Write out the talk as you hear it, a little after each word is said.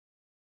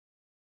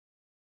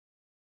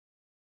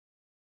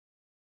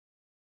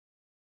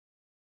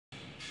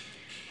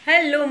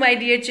Hello my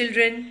dear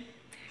children.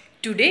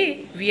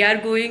 Today we are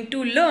going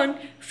to learn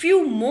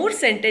few more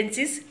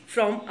sentences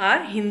from our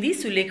Hindi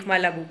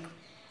सुलेखमाला book.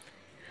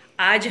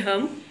 आज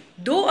हम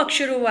 2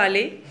 अक्षरों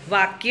वाले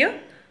वाक्य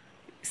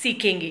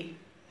सीखेंगे.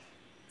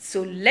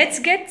 So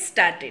let's get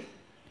started.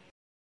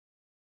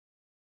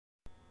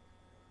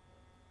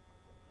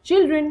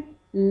 Children,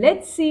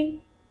 let's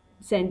see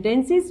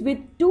sentences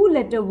with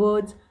 2-letter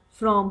words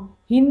from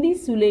Hindi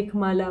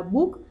Sulekhmala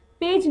book,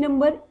 page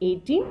number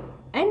 18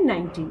 and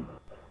 19.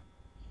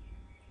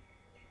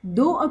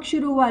 2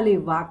 अक्षरों वाले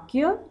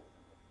वाक्य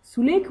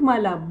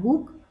सुलेखमाला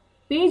book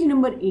page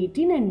number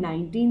 18 and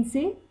 19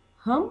 से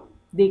हम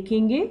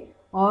देखेंगे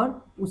और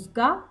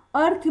उसका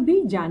अर्थ भी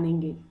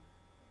जानेंगे.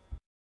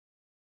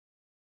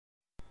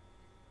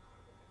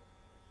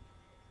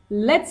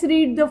 Let's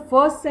read the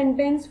first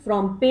sentence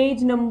from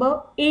page number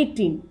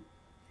 18.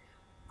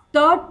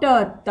 तट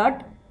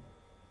तट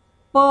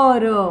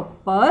पर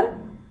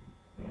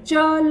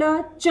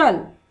चल चल.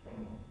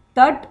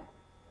 तट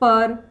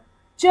पर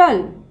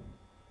चल.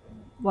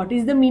 What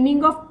is the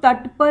meaning of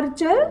tat par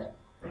chal?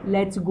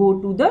 Let's go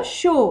to the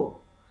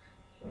show.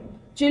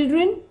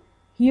 Children,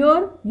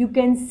 here you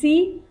can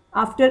see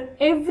after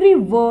every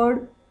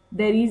word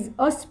there is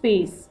a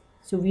space.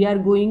 So we are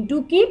going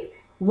to keep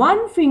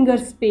 1 finger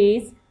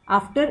space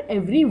after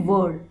every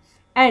word.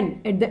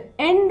 And at the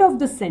end of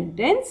the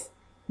sentence,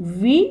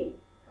 we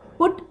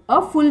put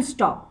a full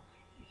stop.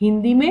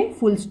 Hindi में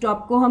full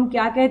stop को हम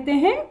क्या कहते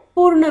हैं?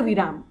 पूर्ण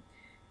विराम.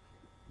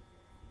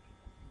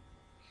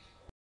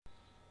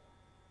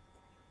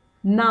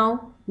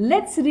 Now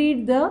let's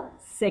read the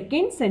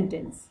second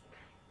sentence.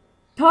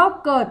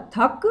 थक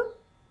थक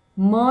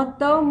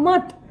मत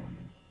मत.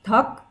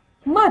 थक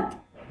मत.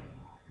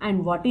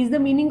 And what is the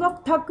meaning of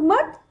थक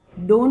मत?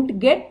 Don't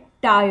get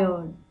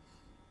tired.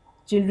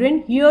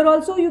 Children, here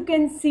also you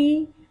can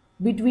see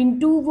between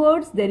 2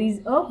 words there is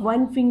a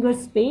 1 finger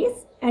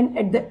space and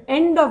at the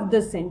end of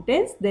the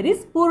sentence there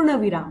is purna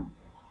viram.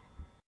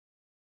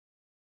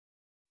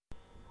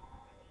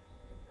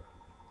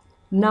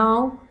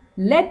 Now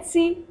let's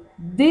see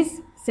this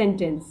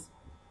sentence.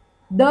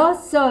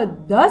 दस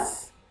दस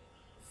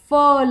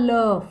फल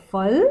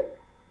फल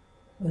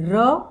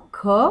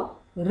रख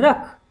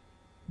रख.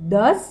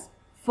 दस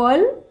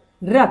फल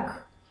रख.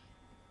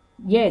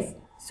 Yes,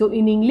 so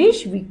in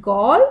English we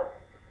call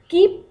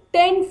keep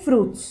 10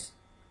 fruits.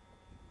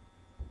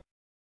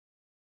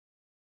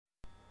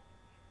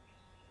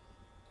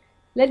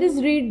 Let us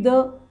read the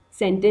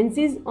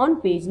sentences on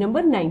page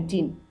number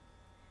 19.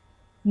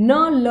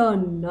 नल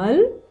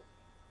नल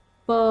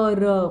पर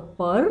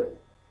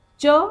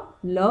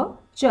चल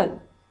चल.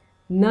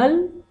 नल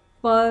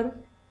पर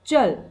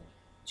चल.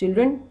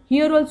 Children,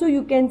 here also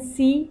you can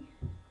see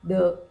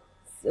the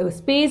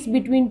space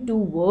between 2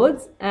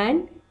 words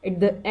and at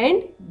the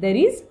end there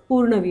is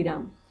purna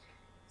viram.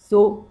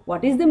 So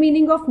what is the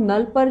meaning of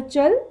nal par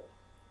chal?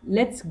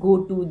 Let's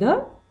go to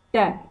the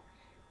tab.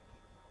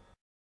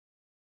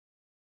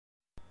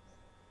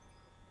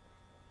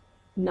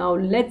 Now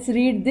let's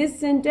read this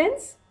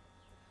sentence.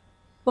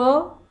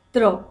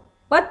 Patra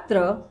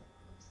patra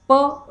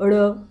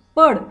pad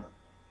pad.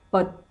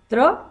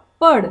 Patra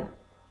pad.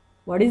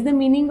 What is the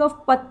meaning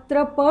of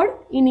patra pad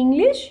in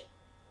English?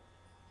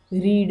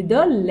 Read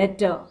the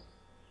letter.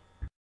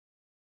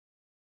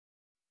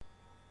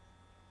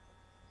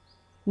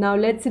 Now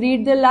let's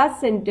read the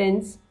last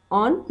sentence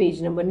on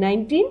page number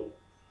 19.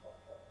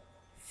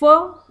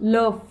 Fal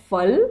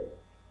fal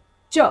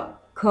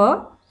chak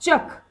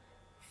chak.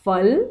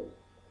 Fal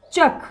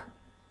chak.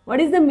 What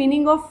is the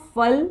meaning of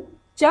fal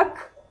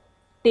chak?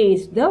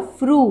 Taste the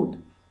fruit.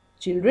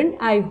 Children,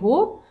 I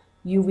hope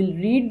you will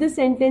read the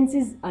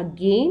sentences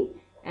again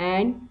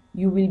and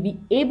you will be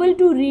able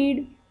to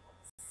read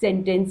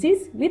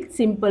sentences with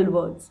simple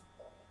words.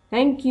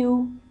 Thank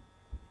you.